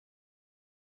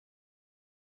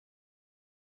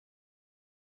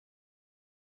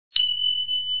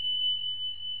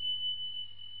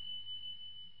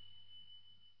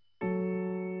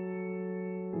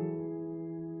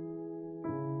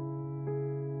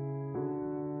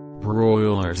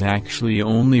broilers actually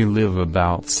only live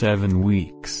about 7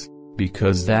 weeks,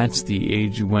 because that's the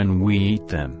age when we eat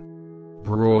them.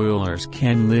 Broilers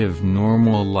can live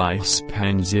normal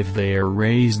lifespans if they are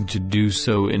raised to do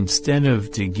so instead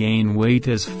of to gain weight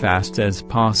as fast as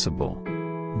possible.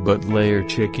 But layer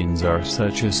chickens are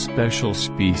such a special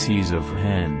species of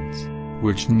hens,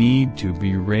 which need to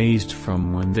be raised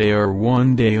from when they are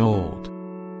 1 day old.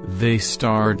 They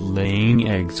start laying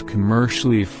eggs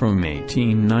commercially from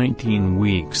 18–19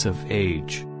 weeks of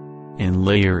age. And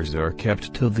layers are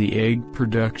kept till the egg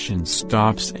production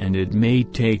stops, and it may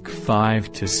take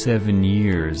 5 to 7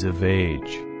 years of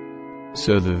age.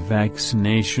 So the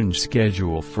vaccination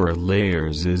schedule for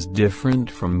layers is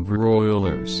different from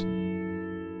broilers.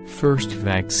 First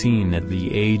vaccine at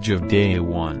the age of day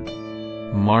 1.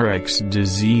 Mareks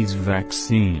disease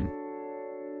vaccine.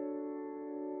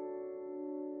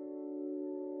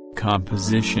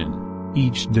 Composition.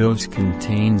 Each dose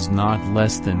contains not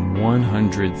less than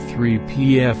 103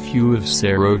 PFU of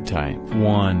serotype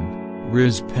 1,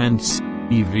 Rispens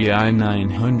EVI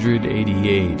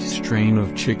 988 strain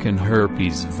of chicken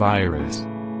herpes virus.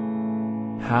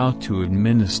 How to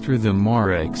administer the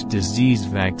Mareks disease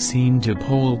vaccine to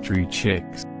poultry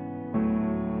chicks.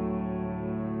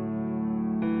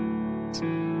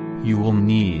 You will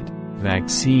need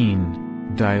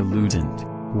vaccine, diluent,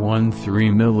 1 3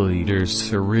 ml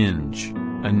syringe,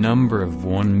 a number of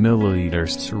 1 ml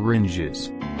syringes.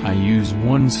 I use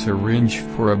 1 syringe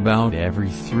for about every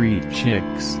 3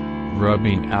 chicks,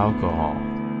 rubbing alcohol,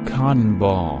 cotton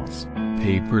balls,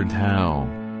 paper towel,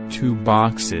 2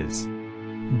 boxes.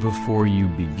 Before you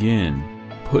begin,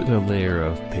 put a layer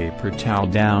of paper towel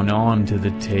down onto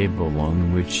the table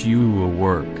on which you will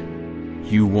work.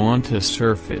 You want a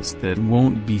surface that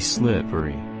won't be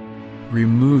slippery.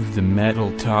 Remove the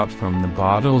metal top from the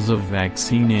bottles of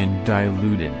vaccine and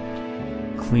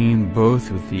diluent. Clean both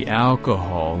with the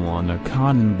alcohol on a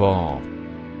cotton ball.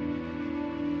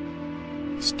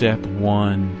 Step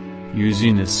 1.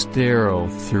 Using a sterile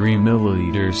 3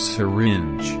 ml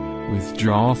syringe,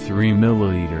 withdraw 3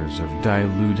 ml of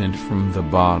diluent from the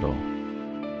bottle.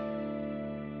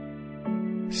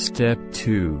 Step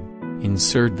 2.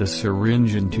 Insert the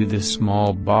syringe into the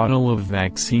small bottle of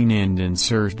vaccine and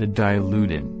insert the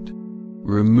diluent.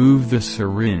 Remove the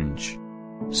syringe.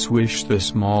 Swish the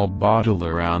small bottle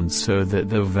around so that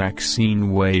the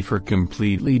vaccine wafer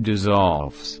completely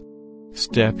dissolves.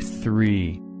 Step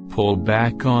 3. Pull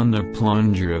back on the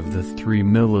plunger of the 3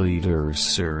 ml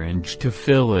syringe to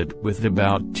fill it with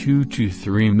about 2 to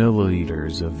 3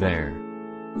 ml of air.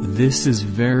 This is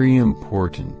very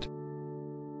important.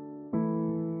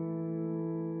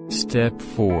 Step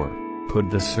 4. Put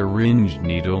the syringe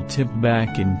needle tip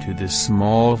back into the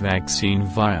small vaccine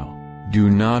vial. Do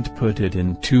not put it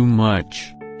in too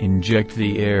much. Inject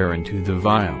the air into the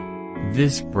vial.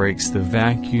 This breaks the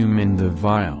vacuum in the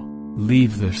vial.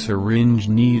 Leave the syringe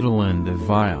needle in the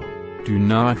vial. Do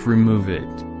not remove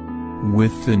it.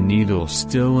 With the needle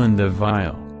still in the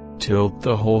vial, tilt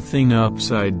the whole thing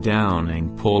upside down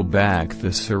and pull back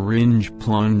the syringe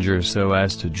plunger so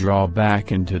as to draw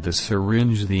back into the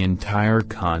syringe the entire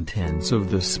contents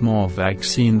of the small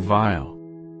vaccine vial.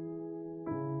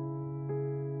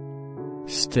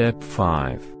 Step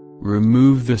 5.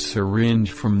 Remove the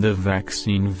syringe from the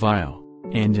vaccine vial,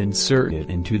 and insert it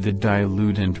into the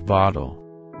diluent bottle.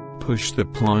 Push the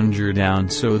plunger down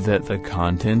so that the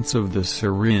contents of the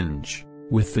syringe,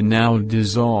 with the now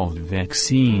dissolved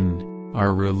vaccine,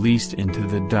 are released into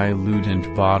the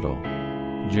diluent bottle.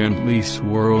 Gently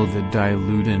swirl the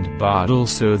diluent bottle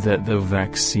so that the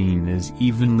vaccine is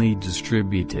evenly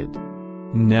distributed.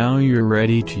 Now you're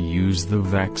ready to use the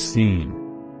vaccine.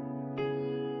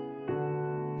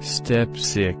 Step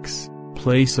 6.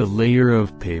 Place a layer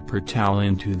of paper towel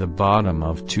into the bottom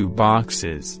of 2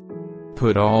 boxes.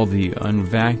 Put all the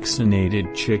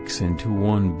unvaccinated chicks into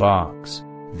 1 box,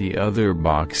 the other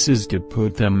boxes to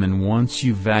put them in once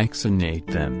you vaccinate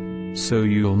them, so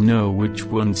you'll know which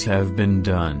ones have been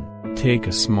done. Take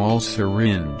a small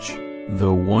syringe.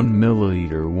 The 1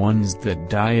 ml ones that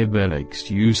diabetics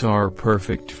use are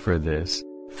perfect for this.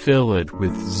 Fill it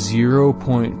with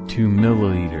 0.2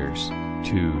 ml,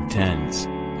 2/10,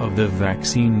 of the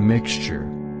vaccine mixture,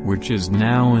 which is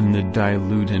now in the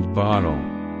diluent bottle.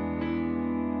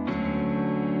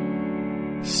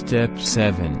 Step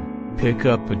 7. Pick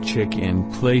up a chick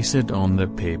and place it on the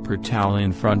paper towel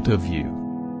in front of you.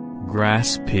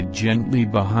 Grasp it gently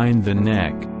behind the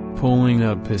neck, pulling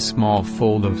up a small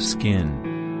fold of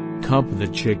skin. Cup the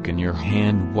chick in your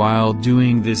hand while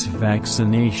doing this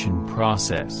vaccination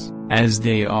process, as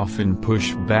they often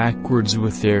push backwards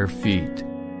with their feet.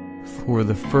 For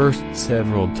the first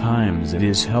several times it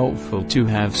is helpful to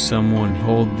have someone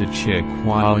hold the chick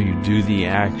while you do the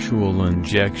actual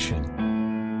injection.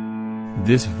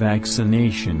 This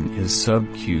vaccination is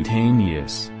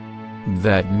subcutaneous.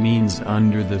 That means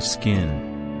under the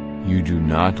skin. You do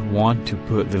not want to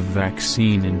put the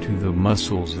vaccine into the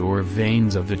muscles or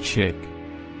veins of the chick.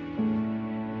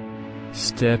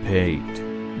 Step 8.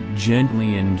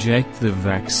 Gently inject the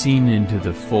vaccine into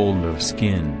the fold of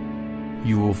skin.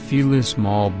 You will feel a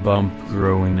small bump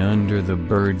growing under the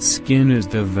bird's skin as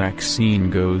the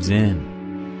vaccine goes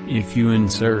in. If you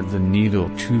insert the needle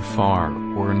too far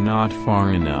or not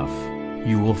far enough,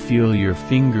 you will feel your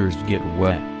fingers get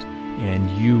wet, and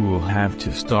you will have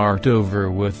to start over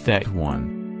with that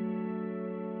one.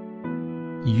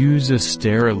 Use a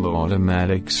sterile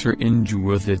automatic syringe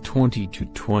with a 20 to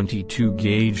 22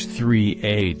 gauge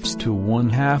 3/8 to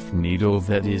 1/2 needle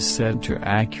that is said to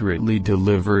accurately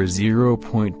deliver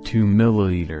 0.2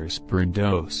 milliliters per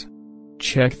dose.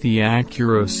 Check the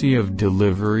accuracy of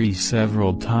delivery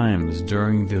several times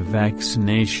during the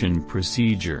vaccination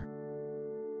procedure.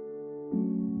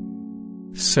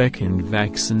 Second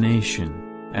vaccination,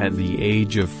 at the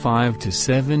age of 5 to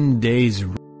 7 days.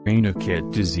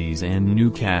 Rhinochet disease and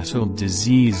Newcastle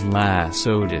disease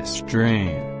Lassota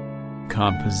strain.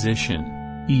 Composition: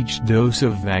 each dose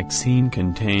of vaccine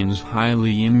contains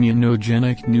highly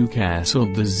immunogenic Newcastle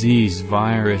disease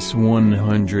virus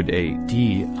 108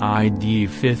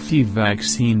 ID50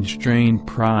 vaccine strain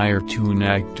prior to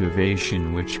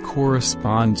inactivation, which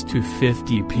corresponds to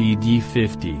 50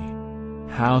 PD50.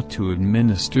 How to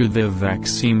administer the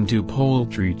vaccine to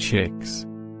poultry chicks.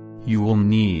 You will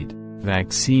need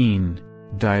vaccine,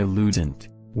 diluent,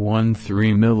 1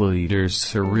 3 ml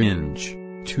syringe,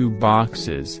 2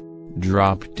 boxes,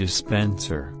 drop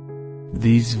dispenser.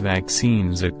 These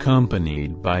vaccines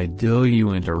accompanied by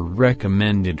diluent are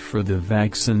recommended for the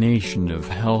vaccination of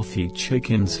healthy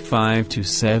chickens 5 to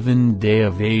 7 days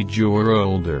of age or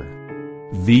older.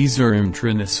 These are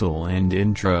intranasal and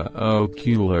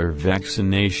intraocular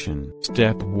vaccination.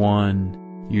 Step 1.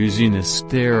 Using a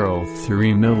sterile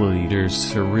 3 ml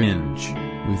syringe,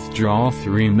 withdraw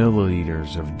 3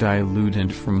 ml of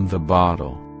diluent from the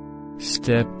bottle.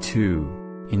 Step 2.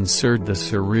 Insert the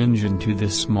syringe into the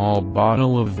small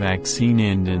bottle of vaccine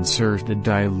and insert the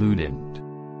diluent.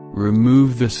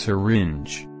 Remove the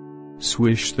syringe.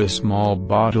 Swish the small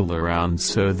bottle around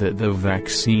so that the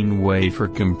vaccine wafer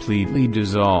completely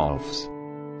dissolves.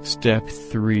 Step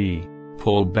 3.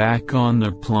 Pull back on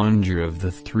the plunger of the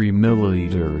 3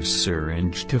 ml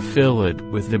syringe to fill it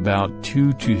with about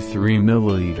 2 to 3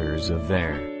 ml of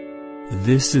air.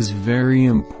 This is very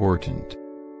important.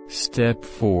 Step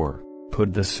 4.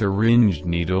 Put the syringe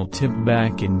needle tip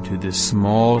back into the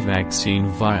small vaccine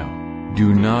vial.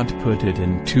 Do not put it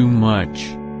in too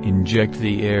much. Inject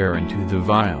the air into the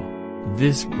vial.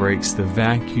 This breaks the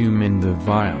vacuum in the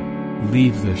vial.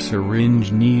 Leave the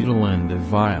syringe needle in the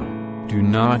vial. Do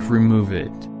not remove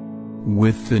it.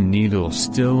 With the needle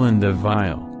still in the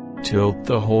vial, tilt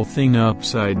the whole thing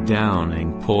upside down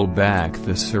and pull back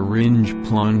the syringe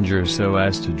plunger so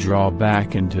as to draw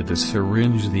back into the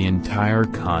syringe the entire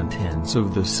contents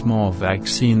of the small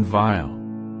vaccine vial.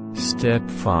 Step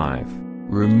 5.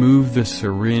 Remove the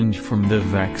syringe from the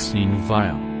vaccine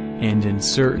vial, and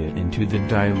insert it into the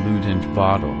diluent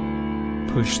bottle.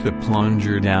 Push the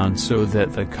plunger down so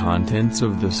that the contents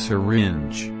of the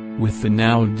syringe, with the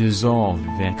now dissolved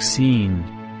vaccine,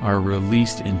 are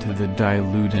released into the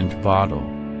diluent bottle.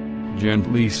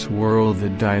 Gently swirl the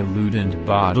diluent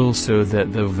bottle so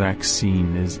that the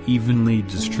vaccine is evenly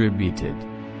distributed.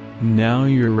 Now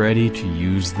you're ready to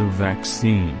use the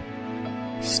vaccine.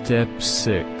 Step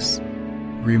 6.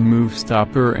 Remove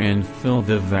stopper and fill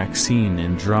the vaccine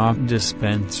in drop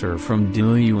dispenser from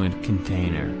diluent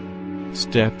container.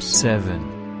 Step 7.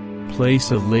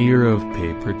 Place a layer of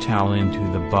paper towel into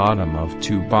the bottom of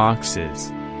 2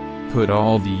 boxes. Put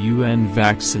all the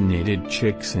UN-vaccinated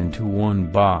chicks into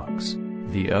one box,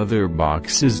 the other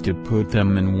boxes to put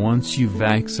them in once you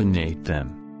vaccinate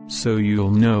them, so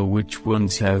you'll know which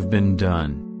ones have been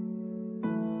done.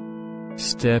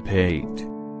 Step 8.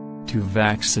 To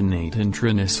vaccinate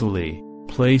intranasally,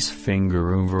 place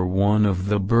finger over one of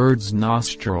the bird's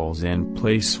nostrils and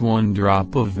place 1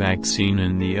 drop of vaccine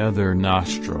in the other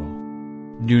nostril.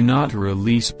 Do not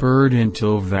release bird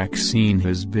until vaccine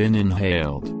has been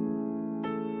inhaled.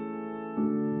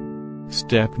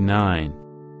 Step 9.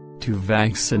 To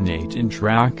vaccinate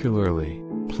intraocularly,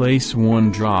 place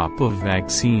 1 drop of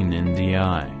vaccine in the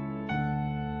eye.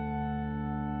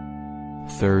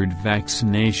 Third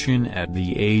vaccination at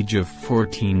the age of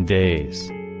 14 days.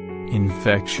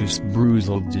 Infectious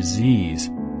brucella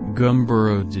disease,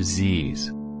 Gumboro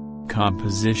disease.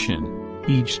 Composition.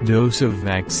 Each dose of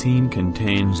vaccine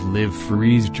contains live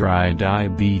freeze-dried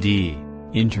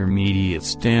IBD, intermediate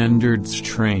standard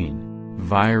strain,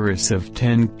 virus of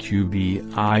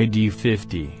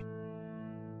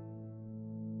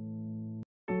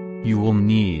 10qBID50. You will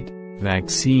need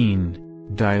vaccine,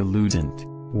 diluent,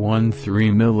 1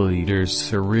 3 ml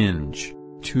syringe,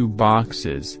 2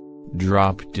 boxes,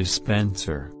 drop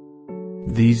dispenser.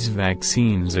 These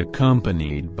vaccines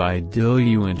accompanied by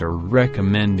diluent are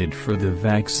recommended for the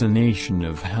vaccination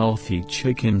of healthy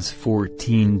chickens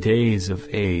 14 days of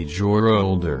age or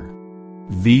older.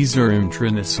 These are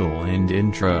intranasal and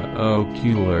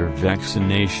intraocular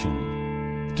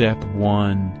vaccination. Step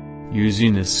 1.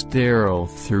 Using a sterile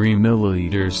 3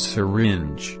 ml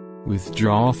syringe,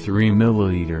 withdraw 3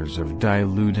 ml of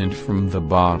diluent from the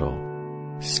bottle.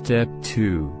 Step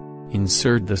 2.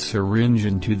 Insert the syringe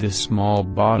into the small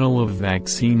bottle of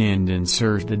vaccine and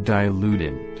insert the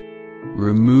diluent.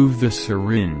 Remove the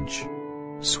syringe.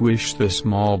 Swish the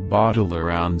small bottle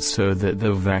around so that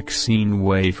the vaccine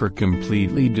wafer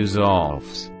completely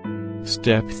dissolves.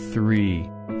 Step 3.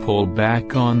 Pull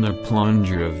back on the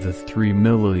plunger of the 3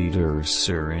 ml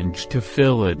syringe to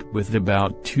fill it with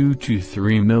about 2 to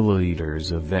 3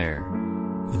 ml of air.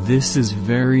 This is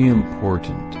very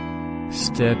important.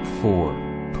 Step 4.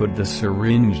 Put the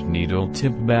syringe needle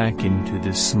tip back into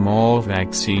the small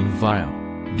vaccine vial.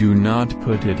 Do not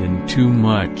put it in too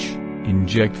much.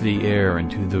 Inject the air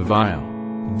into the vial.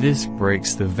 This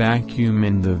breaks the vacuum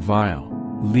in the vial.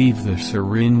 Leave the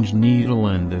syringe needle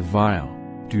in the vial.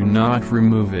 Do not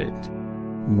remove it.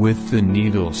 With the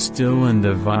needle still in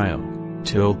the vial,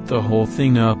 tilt the whole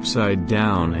thing upside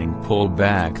down and pull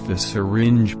back the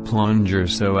syringe plunger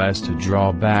so as to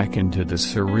draw back into the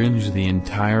syringe the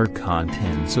entire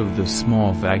contents of the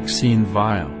small vaccine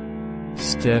vial.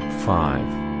 Step 5.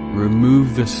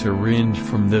 Remove the syringe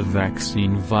from the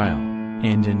vaccine vial,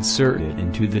 and insert it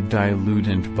into the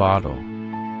diluent bottle.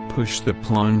 Push the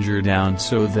plunger down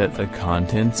so that the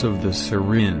contents of the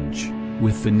syringe,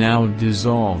 with the now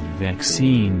dissolved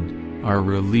vaccine, are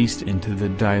released into the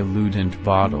diluent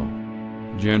bottle.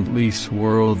 Gently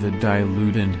swirl the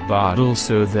diluent bottle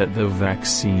so that the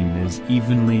vaccine is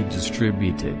evenly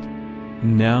distributed.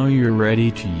 Now you're ready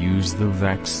to use the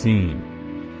vaccine.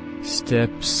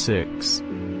 Step 6.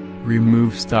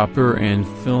 Remove stopper and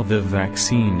fill the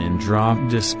vaccine in drop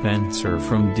dispenser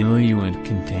from diluent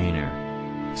container.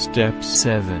 Step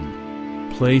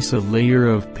 7. Place a layer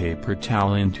of paper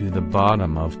towel into the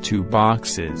bottom of 2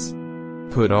 boxes.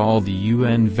 Put all the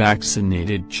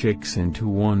UN-vaccinated chicks into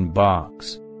one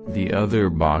box, the other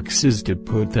boxes to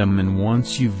put them in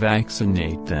once you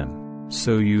vaccinate them,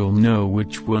 so you'll know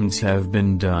which ones have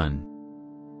been done.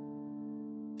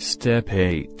 Step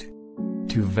 8.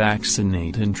 To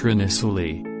vaccinate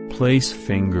intranasally, place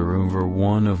finger over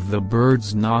one of the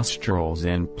bird's nostrils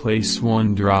and place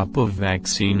 1 drop of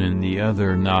vaccine in the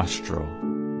other nostril.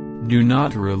 Do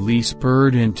not release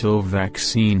bird until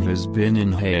vaccine has been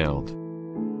inhaled.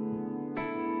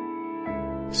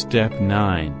 Step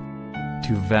 9.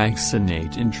 To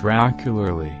vaccinate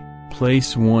intraocularly,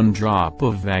 place 1 drop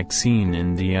of vaccine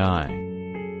in the eye.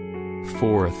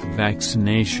 4th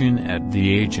vaccination at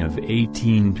the age of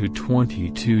 18 to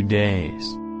 22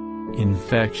 days.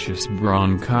 Infectious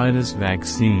bronchitis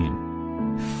vaccine.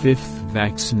 5th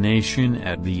vaccination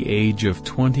at the age of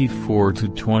 24 to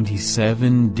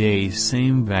 27 days.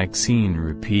 Same vaccine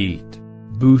repeat.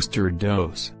 Booster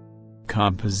dose.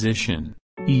 Composition.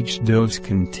 Each dose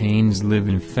contains live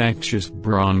infectious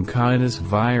bronchitis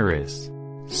virus,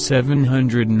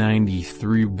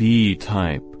 793B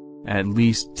type, at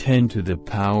least 10 to the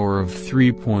power of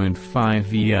 3.5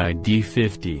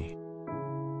 EID50.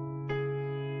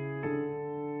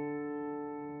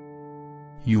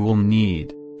 You will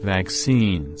need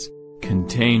vaccines,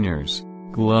 containers,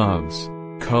 gloves,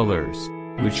 colors,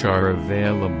 which are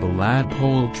available at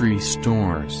poultry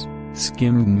stores,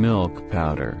 skimmed milk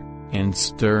powder, and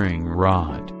stirring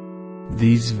rod.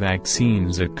 These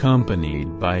vaccines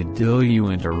accompanied by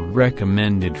diluent are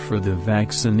recommended for the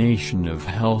vaccination of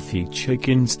healthy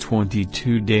chickens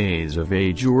 22 days of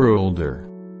age or older.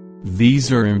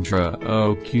 These are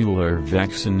intraocular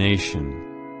vaccination.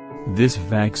 This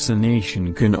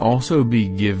vaccination can also be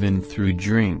given through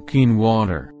drinking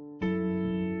water.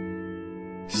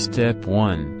 Step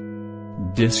 1.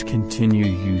 Discontinue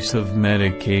use of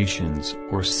medications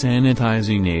or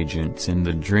sanitizing agents in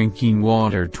the drinking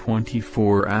water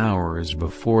 24 hours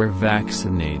before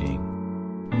vaccinating.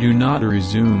 Do not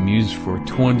resume use for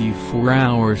 24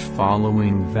 hours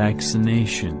following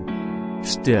vaccination.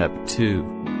 Step 2.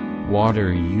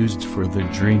 Water used for the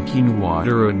drinking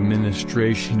water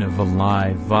administration of a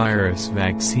live virus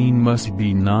vaccine must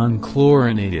be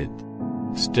non-chlorinated.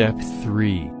 Step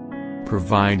 3.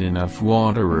 Provide enough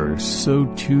waterers so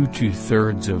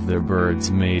 2/3 of the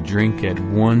birds may drink at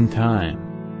one time.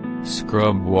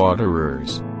 Scrub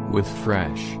waterers with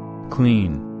fresh,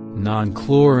 clean,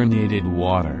 non-chlorinated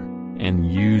water, and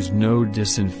use no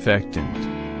disinfectant.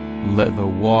 Let the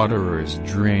waterers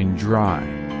drain dry.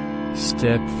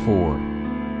 Step 4.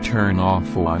 Turn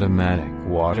off automatic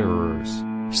waterers,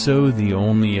 so the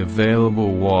only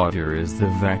available water is the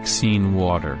vaccine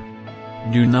water.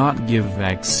 Do not give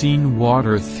vaccine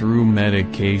water through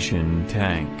medication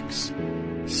tanks.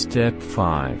 Step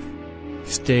 5.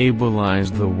 Stabilize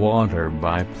the water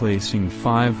by placing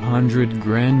 500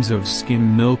 grams of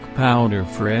skim milk powder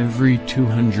for every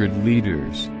 200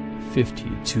 liters,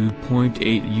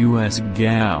 52.8 US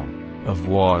gal, of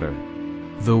water.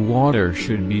 The water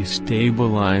should be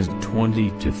stabilized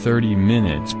 20 to 30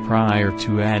 minutes prior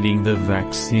to adding the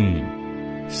vaccine.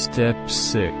 Step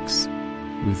 6.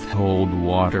 Withhold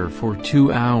water for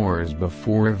 2 hours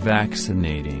before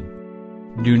vaccinating.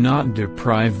 Do not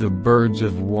deprive the birds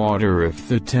of water if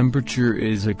the temperature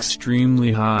is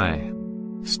extremely high.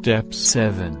 Step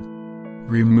 7.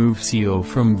 Remove seal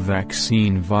from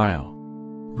vaccine vial.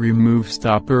 Remove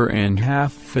stopper and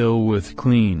half fill with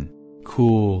clean,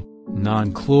 cool,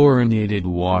 non-chlorinated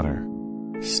water.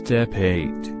 Step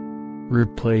 8.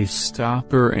 Replace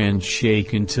stopper and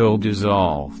shake until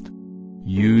dissolved.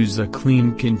 Use a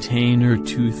clean container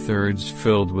 2/3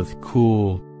 filled with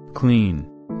cool, clean,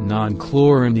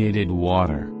 non-chlorinated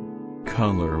water.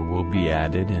 Color will be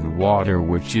added in water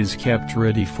which is kept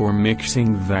ready for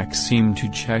mixing vaccine to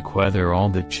check whether all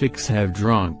the chicks have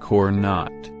drunk or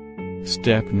not.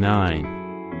 Step 9.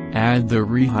 Add the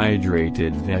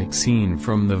rehydrated vaccine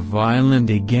from the vial and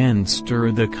again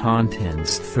stir the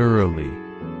contents thoroughly.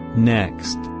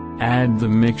 Next, add the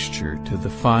mixture to the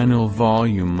final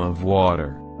volume of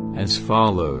water, as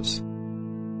follows.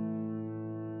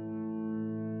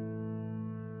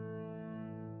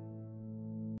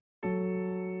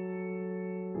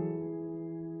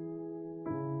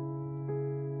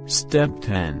 Step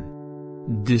 10.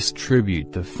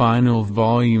 Distribute the final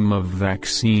volume of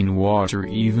vaccine water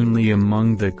evenly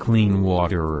among the clean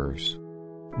waterers.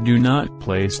 Do not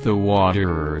place the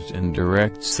waterers in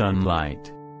direct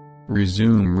sunlight.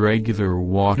 Resume regular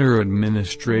water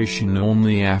administration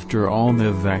only after all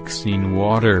the vaccine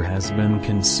water has been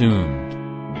consumed.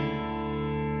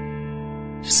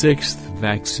 6th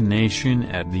vaccination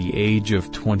at the age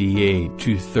of 28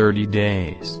 to 30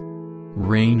 days.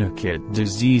 Rainicate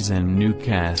disease and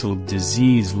Newcastle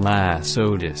disease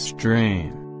Lassota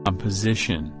strain.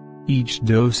 Opposition. Each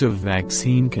dose of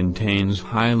vaccine contains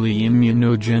highly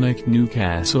immunogenic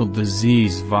Newcastle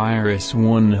disease virus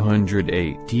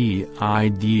 180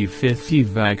 ID50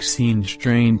 vaccine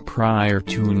strain prior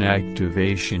to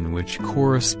inactivation, which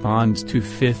corresponds to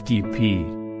 50p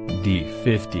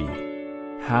D50.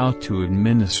 How to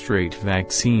administrate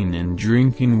vaccine in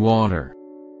drinking water.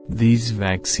 These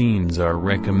vaccines are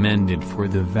recommended for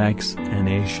the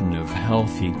vaccination of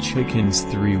healthy chickens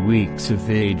 3 weeks of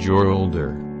age or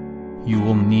older. You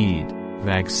will need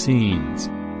vaccines,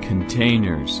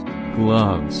 containers,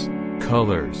 gloves,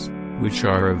 colors, which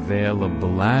are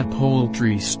available at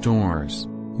poultry stores,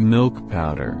 milk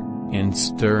powder, and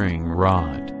stirring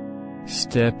rod.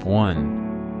 Step 1.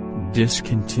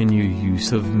 Discontinue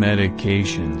use of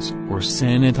medications or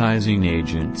sanitizing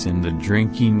agents in the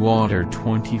drinking water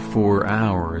 24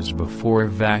 hours before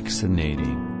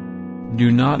vaccinating.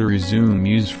 Do not resume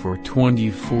use for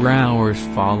 24 hours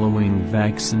following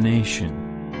vaccination.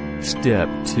 Step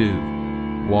 2.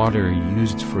 Water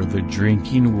used for the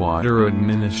drinking water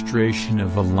administration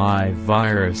of a live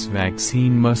virus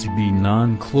vaccine must be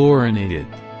non-chlorinated.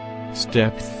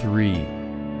 Step 3.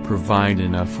 Provide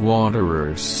enough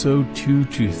waterers so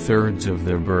 2/3 of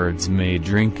the birds may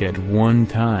drink at one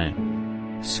time.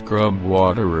 Scrub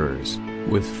waterers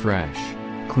with fresh,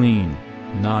 clean,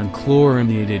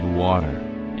 non-chlorinated water,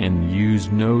 and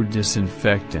use no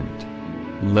disinfectant.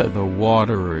 Let the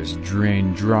waterers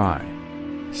drain dry.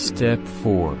 Step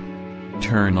 4.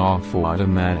 Turn off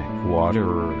automatic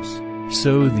waterers,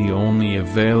 so the only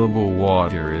available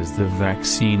water is the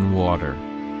vaccine water.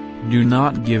 Do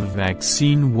not give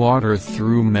vaccine water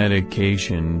through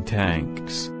medication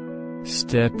tanks.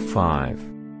 Step 5.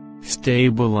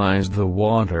 Stabilize the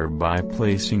water by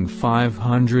placing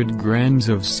 500 grams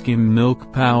of skim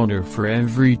milk powder for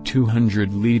every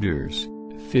 200 liters,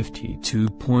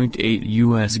 52.8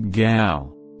 US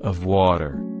gal, of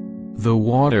water. The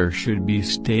water should be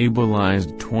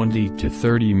stabilized 20 to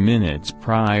 30 minutes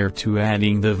prior to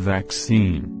adding the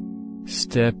vaccine.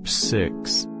 Step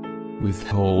 6.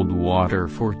 Withhold water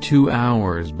for 2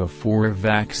 hours before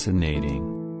vaccinating.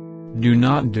 Do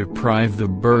not deprive the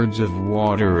birds of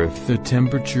water if the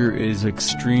temperature is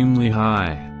extremely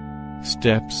high.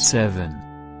 Step 7.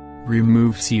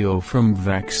 Remove seal from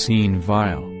vaccine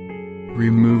vial.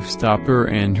 Remove stopper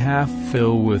and half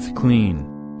fill with clean,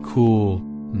 cool,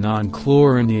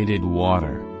 non-chlorinated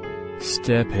water.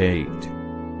 Step 8.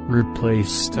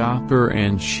 Replace stopper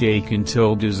and shake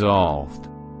until dissolved.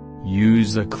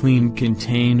 Use a clean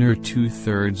container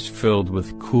 2/3 filled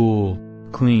with cool,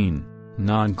 clean,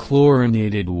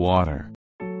 non-chlorinated water.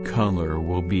 Color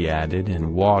will be added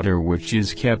and water which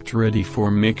is kept ready for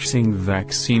mixing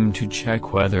vaccine to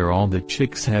check whether all the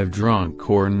chicks have drunk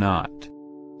or not.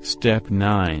 Step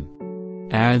 9.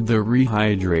 Add the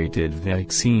rehydrated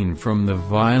vaccine from the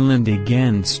vial and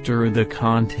again stir the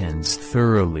contents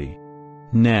thoroughly.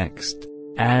 Next,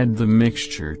 add the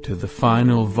mixture to the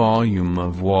final volume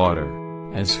of water,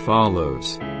 as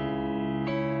follows.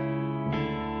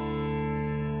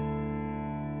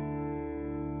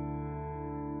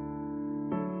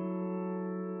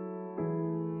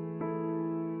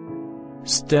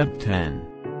 Step 10.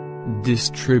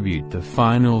 Distribute the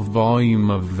final volume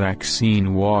of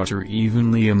vaccine water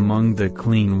evenly among the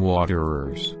clean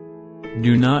waterers.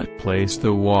 Do not place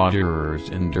the waterers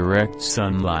in direct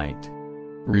sunlight.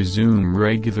 Resume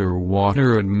regular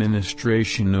water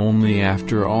administration only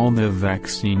after all the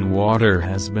vaccine water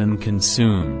has been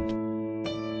consumed.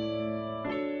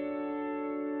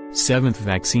 7th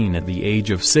vaccine at the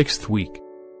age of 6th week.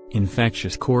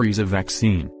 Infectious coryza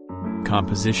vaccine.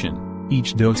 Composition.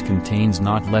 Each dose contains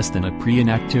not less than a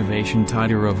pre-inactivation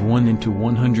titer of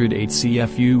 1:108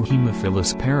 CFU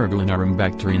Haemophilus peregrinarum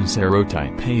bacterium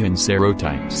serotype A and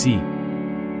serotype C.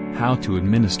 How to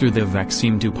administer the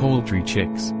vaccine to poultry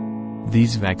chicks.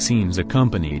 These vaccines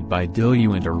accompanied by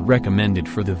diluent are recommended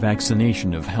for the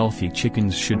vaccination of healthy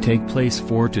chickens should take place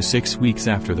 4 to 6 weeks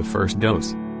after the first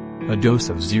dose. A dose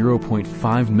of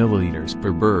 0.5 milliliters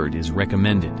per bird is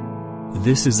recommended.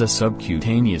 This is a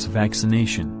subcutaneous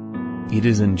vaccination. It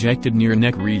is injected near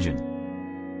neck region.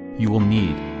 You will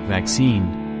need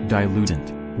vaccine,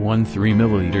 diluent, 1 3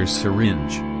 ml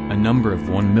syringe, a number of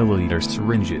 1 ml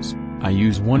syringes. I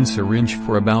use 1 syringe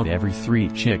for about every 3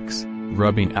 chicks,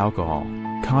 rubbing alcohol,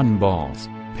 cotton balls,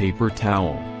 paper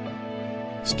towel.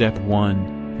 Step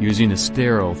 1. Using a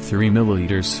sterile 3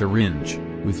 ml syringe,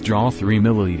 withdraw 3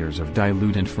 ml of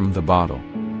diluent from the bottle.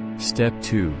 Step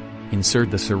 2.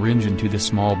 Insert the syringe into the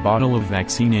small bottle of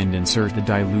vaccine and insert the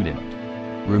diluent.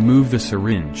 Remove the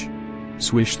syringe.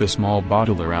 Swish the small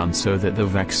bottle around so that the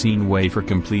vaccine wafer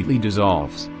completely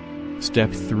dissolves.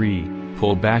 Step 3.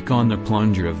 Pull back on the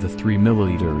plunger of the 3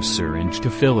 ml syringe to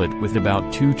fill it with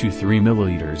about 2 to 3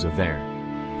 ml of air.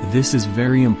 This is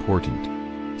very important.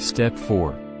 Step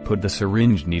 4. Put the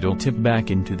syringe needle tip back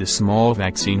into the small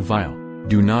vaccine vial.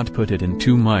 Do not put it in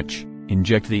too much.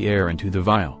 Inject the air into the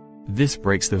vial. This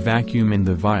breaks the vacuum in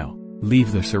the vial.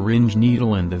 Leave the syringe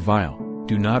needle in the vial.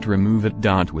 Do not remove it.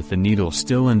 With the needle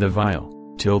still in the vial,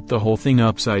 tilt the whole thing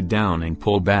upside down and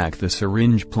pull back the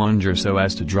syringe plunger so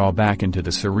as to draw back into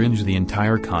the syringe the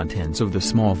entire contents of the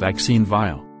small vaccine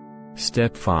vial.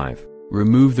 Step 5.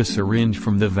 Remove the syringe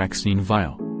from the vaccine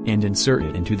vial, and insert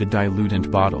it into the diluent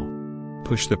bottle.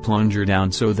 Push the plunger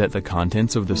down so that the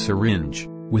contents of the syringe,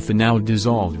 with the now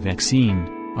dissolved vaccine,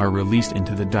 are released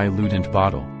into the diluent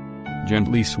bottle.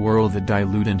 Gently swirl the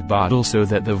diluent bottle so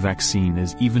that the vaccine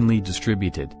is evenly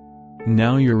distributed.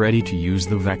 Now you're ready to use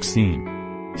the vaccine.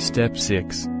 Step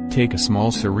 6. Take a small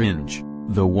syringe.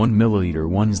 The 1 ml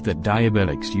ones that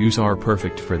diabetics use are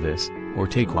perfect for this, or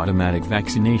take automatic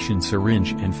vaccination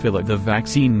syringe and fill it the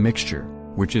vaccine mixture,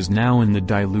 which is now in the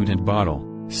diluent bottle.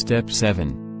 Step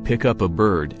 7. Pick up a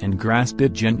bird and grasp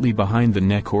it gently behind the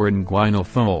neck or inguinal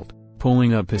fold,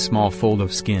 pulling up a small fold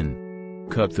of skin.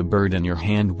 Cup the bird in your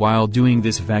hand while doing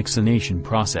this vaccination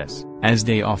process, as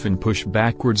they often push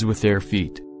backwards with their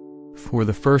feet. For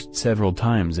the first several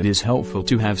times it is helpful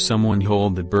to have someone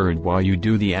hold the bird while you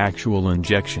do the actual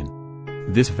injection.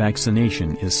 This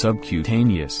vaccination is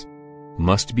subcutaneous.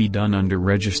 Must be done under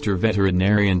registered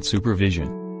veterinarian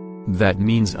supervision. That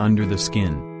means under the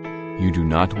skin. You do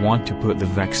not want to put the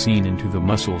vaccine into the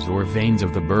muscles or veins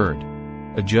of the bird.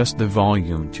 Adjust the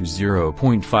volume to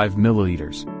 0.5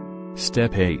 milliliters.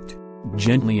 Step 8.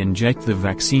 Gently inject the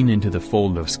vaccine into the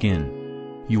fold of skin.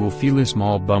 You will feel a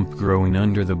small bump growing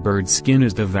under the bird's skin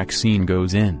as the vaccine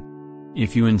goes in.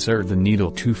 If you insert the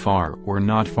needle too far or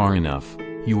not far enough,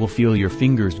 you will feel your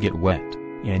fingers get wet,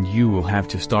 and you will have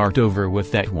to start over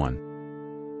with that one.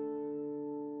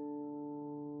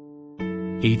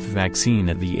 8th vaccine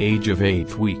at the age of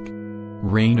 8th week.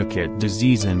 Rainicate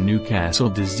disease and Newcastle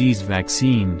disease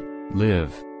vaccine,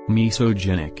 live,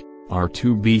 mesogenic,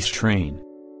 R2B strain.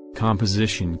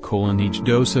 Composition: each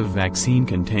dose of vaccine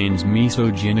contains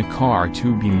mesogenic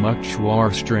R2B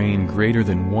muctuar strain greater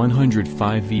than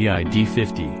 105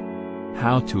 VID50.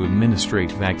 How to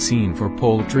administrate vaccine for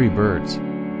poultry birds.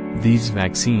 These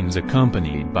vaccines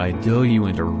accompanied by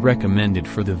diluent are recommended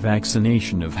for the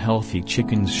vaccination of healthy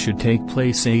chickens should take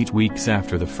place 8 weeks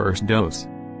after the first dose.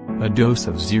 A dose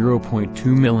of 0.2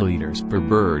 ml per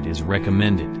bird is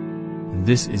recommended.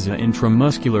 This is an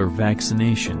intramuscular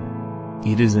vaccination.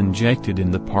 It is injected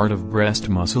in the part of breast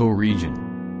muscle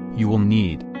region. You will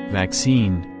need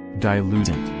vaccine,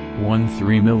 diluent, 1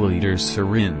 3 ml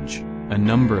syringe, a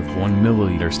number of 1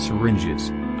 ml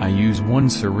syringes. I use 1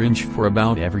 syringe for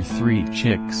about every 3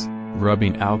 chicks,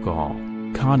 rubbing alcohol,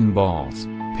 cotton balls,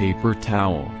 paper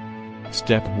towel.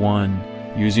 Step 1.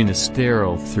 Using a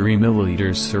sterile 3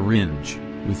 ml syringe,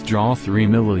 withdraw 3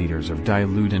 ml of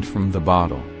diluent from the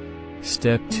bottle.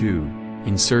 Step 2.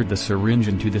 Insert the syringe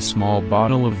into the small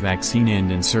bottle of vaccine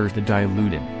and insert the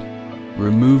diluent.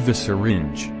 Remove the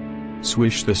syringe.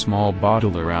 Swish the small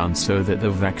bottle around so that the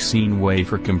vaccine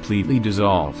wafer completely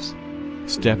dissolves.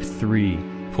 Step 3.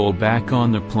 Pull back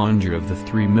on the plunger of the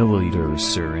 3 ml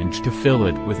syringe to fill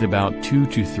it with about 2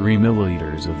 to 3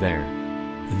 ml of air.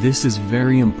 This is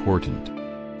very important.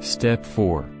 Step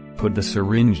 4. Put the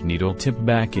syringe needle tip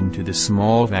back into the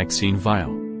small vaccine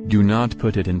vial. Do not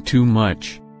put it in too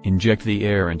much. Inject the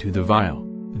air into the vial.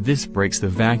 This breaks the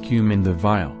vacuum in the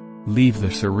vial. Leave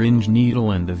the syringe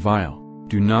needle in the vial.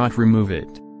 Do not remove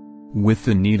it. With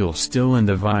the needle still in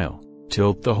the vial,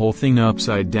 tilt the whole thing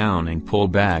upside down and pull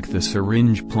back the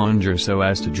syringe plunger so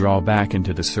as to draw back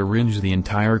into the syringe the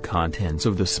entire contents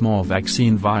of the small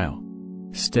vaccine vial.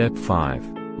 Step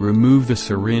 5. Remove the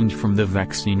syringe from the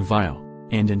vaccine vial,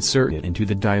 and insert it into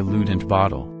the diluent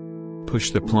bottle.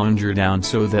 Push the plunger down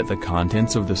so that the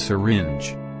contents of the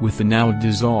syringe, with the now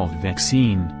dissolved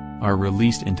vaccine, are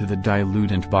released into the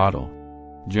diluent bottle.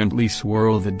 Gently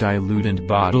swirl the diluent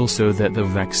bottle so that the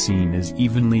vaccine is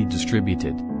evenly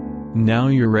distributed. Now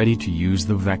you're ready to use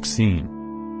the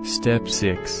vaccine. Step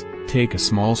 6. Take a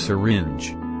small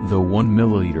syringe, the 1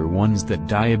 ml ones that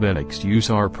diabetics use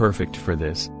are perfect for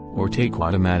this, or take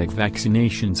automatic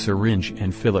vaccination syringe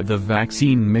and fill it the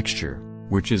vaccine mixture,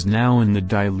 which is now in the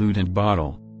diluent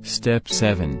bottle. Step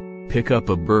 7. Pick up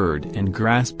a bird and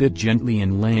grasp it gently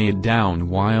and lay it down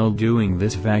while doing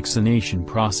this vaccination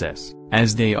process,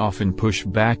 as they often push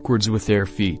backwards with their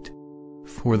feet.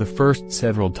 For the first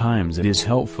several times it is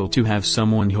helpful to have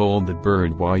someone hold the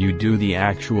bird while you do the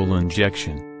actual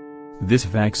injection. This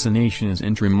vaccination is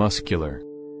intramuscular.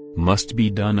 Must be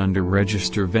done under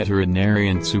registered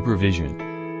veterinarian supervision.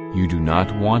 You do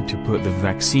not want to put the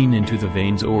vaccine into the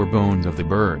veins or bones of the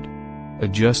bird.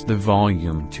 Adjust the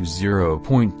volume to 0.2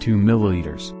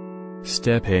 ml.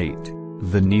 Step 8.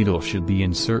 The needle should be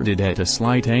inserted at a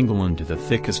slight angle into the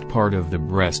thickest part of the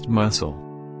breast muscle.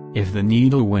 If the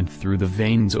needle went through the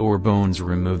veins or bones,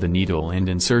 remove the needle and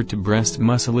insert to breast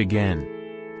muscle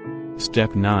again.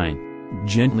 Step 9.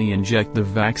 Gently inject the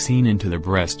vaccine into the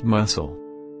breast muscle.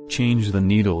 Change the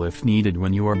needle if needed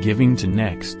when you are giving to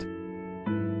next.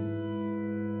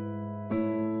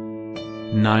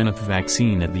 9th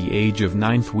vaccine at the age of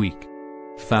 9th week.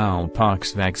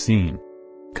 Fowlpox vaccine.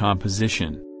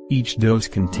 Composition: each dose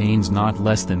contains not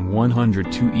less than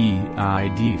 102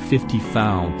 EID50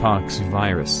 fowlpox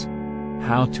virus.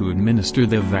 How to administer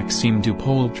the vaccine to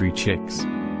poultry chicks.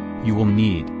 You will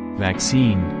need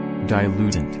vaccine,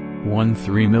 diluent, 1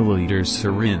 3 ml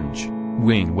syringe,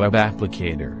 wing web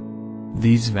applicator.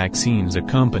 These vaccines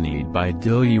accompanied by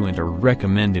diluent are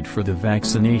recommended for the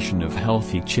vaccination of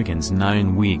healthy chickens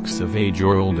 9 weeks of age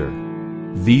or older.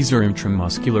 These are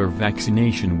intramuscular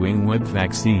vaccination wing web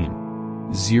vaccine.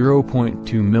 0.2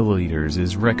 ml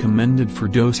is recommended for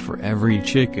dose for every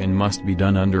chick and must be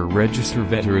done under registered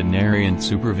veterinarian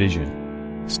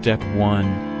supervision. Step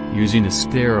 1. Using a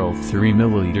sterile 3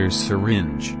 ml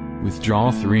syringe,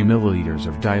 withdraw 3 ml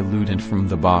of diluent from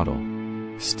the bottle.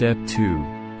 Step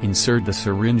 2. Insert the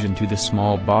syringe into the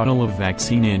small bottle of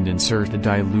vaccine and insert the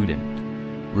diluent.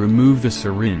 Remove the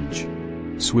syringe.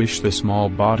 Swish the small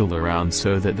bottle around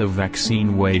so that the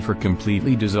vaccine wafer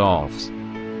completely dissolves.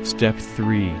 Step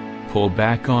 3. Pull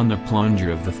back on the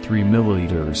plunger of the 3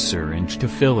 ml syringe to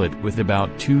fill it with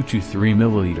about 2 to 3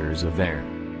 ml of air.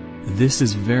 This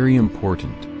is very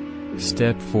important.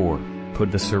 Step 4.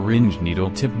 Put the syringe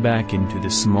needle tip back into the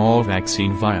small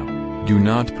vaccine vial. Do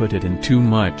not put it in too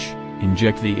much.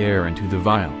 Inject the air into the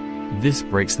vial. This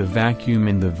breaks the vacuum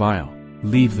in the vial.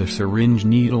 Leave the syringe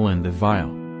needle in the vial.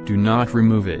 Do not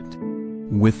remove it.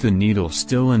 With the needle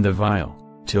still in the vial,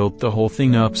 tilt the whole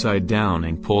thing upside down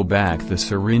and pull back the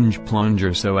syringe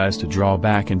plunger so as to draw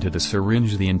back into the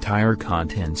syringe the entire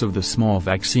contents of the small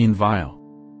vaccine vial.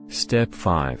 Step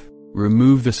 5.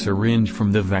 Remove the syringe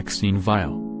from the vaccine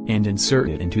vial, and insert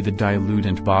it into the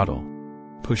diluent bottle.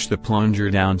 Push the plunger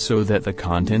down so that the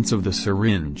contents of the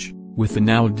syringe, with the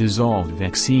now dissolved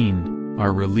vaccine,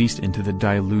 are released into the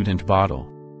diluent bottle.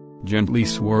 Gently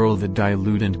swirl the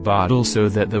diluent bottle so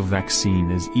that the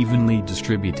vaccine is evenly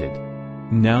distributed.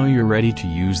 Now you're ready to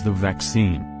use the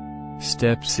vaccine.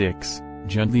 Step 6.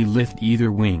 Gently lift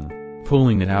either wing,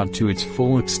 pulling it out to its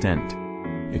full extent.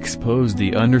 Expose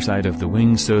the underside of the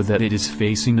wing so that it is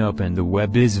facing up and the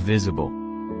web is visible.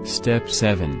 Step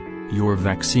 7. Your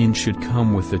vaccine should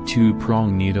come with a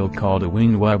 2-prong needle called a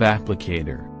wing web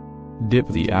applicator. Dip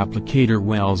the applicator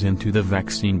wells into the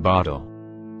vaccine bottle.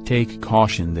 Take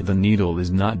caution that the needle is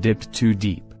not dipped too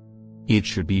deep. It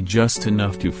should be just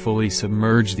enough to fully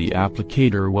submerge the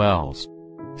applicator wells.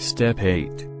 Step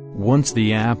 8. Once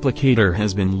the applicator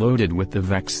has been loaded with the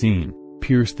vaccine,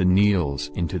 pierce the needles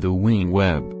into the wing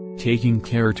web, taking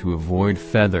care to avoid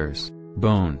feathers,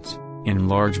 bones, and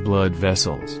large blood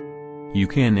vessels. You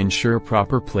can ensure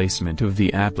proper placement of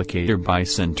the applicator by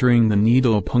centering the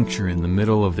needle puncture in the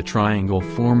middle of the triangle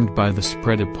formed by the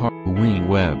spread apart wing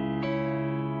web.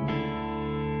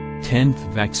 10th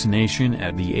vaccination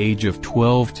at the age of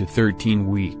 12 to 13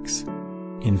 weeks.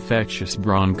 Infectious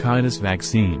bronchitis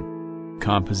vaccine.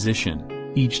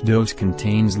 Composition: each dose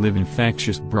contains live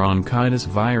infectious bronchitis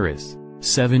virus,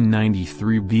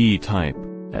 793B type,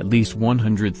 at least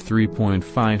 103.5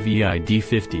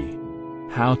 EID50.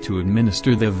 How to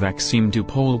administer the vaccine to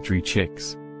poultry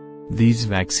chicks. These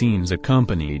vaccines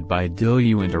accompanied by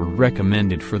diluent are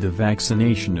recommended for the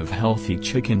vaccination of healthy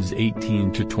chickens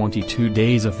 18 to 22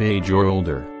 days of age or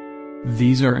older.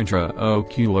 These are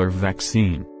intraocular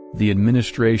vaccine, the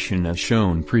administration as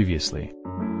shown previously.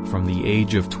 From the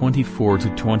age of 24 to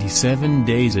 27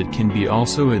 days it can be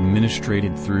also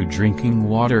administered through drinking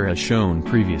water as shown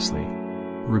previously.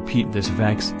 Repeat this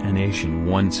vaccination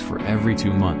once for every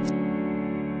 2 months.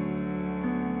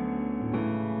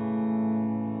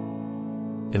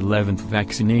 11th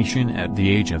vaccination at the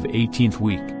age of 18th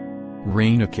week.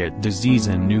 Rhinochet disease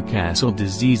and Newcastle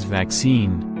disease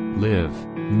vaccine, live,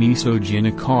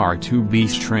 Mesogynicar 2B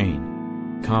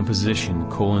strain. Composition: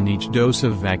 each dose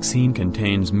of vaccine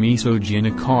contains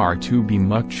Mesogynicar 2B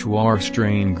Muxwar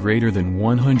strain greater than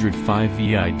 105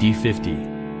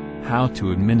 EID50. How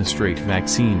to administrate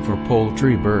vaccine for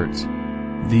poultry birds.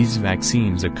 These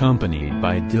vaccines accompanied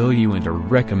by diluent are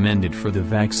recommended for the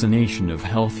vaccination of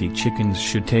healthy chickens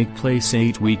should take place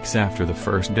 8 weeks after the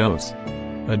first dose.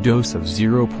 A dose of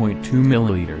 0.2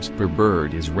 ml per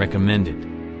bird is recommended.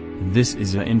 This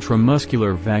is an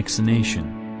intramuscular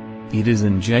vaccination. It is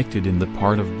injected in the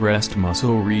part of breast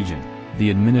muscle region.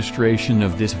 The administration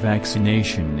of this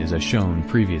vaccination is as shown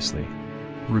previously.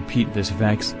 Repeat this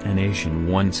vaccination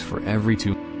once for every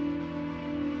 2 months.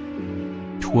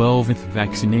 12th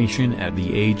vaccination at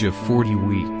the age of 40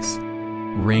 weeks.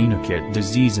 Rhinochet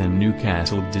disease and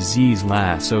Newcastle disease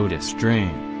Lassota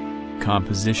strain.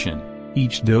 Composition: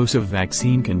 each dose of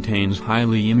vaccine contains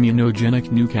highly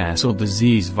immunogenic Newcastle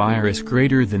disease virus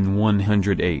greater than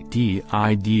 108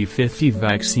 EID50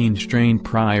 vaccine strain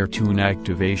prior to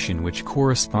inactivation which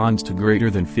corresponds to greater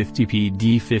than 50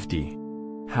 PD50.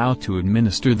 How to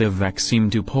administer the vaccine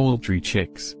to poultry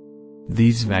chicks.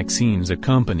 These vaccines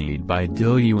accompanied by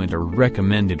diluent are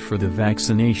recommended for the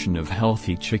vaccination of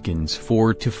healthy chickens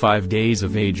 4 to 5 days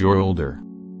of age or older.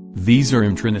 These are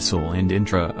intranasal and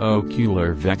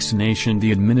intraocular vaccination.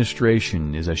 The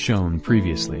administration is as shown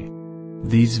previously.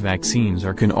 These vaccines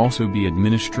can also be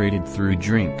administered through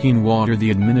drinking water.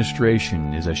 The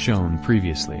administration is as shown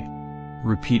previously.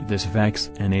 Repeat this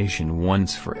vaccination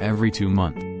once for every 2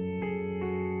 months.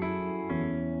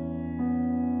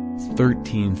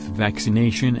 13th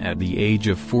vaccination at the age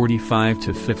of 45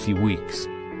 to 50 weeks.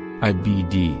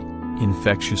 IBD,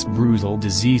 infectious brucella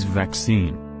disease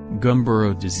vaccine,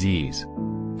 Gumboro disease.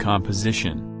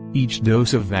 Composition: each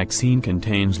dose of vaccine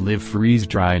contains live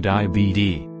freeze-dried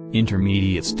IBD,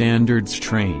 intermediate standard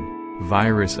strain,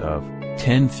 virus of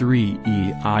 10.3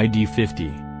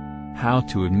 EID50. How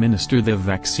to administer the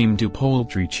vaccine to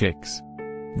poultry chicks.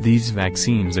 These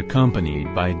vaccines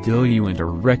accompanied by diluent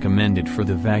are recommended for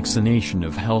the vaccination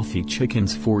of healthy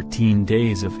chickens 14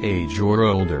 days of age or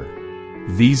older.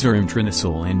 These are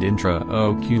intranasal and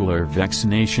intraocular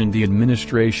vaccination. The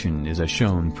administration is as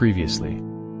shown previously.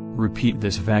 Repeat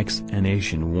this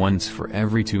vaccination once for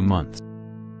every 2 months.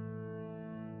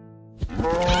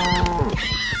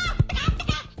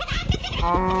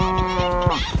 Oh.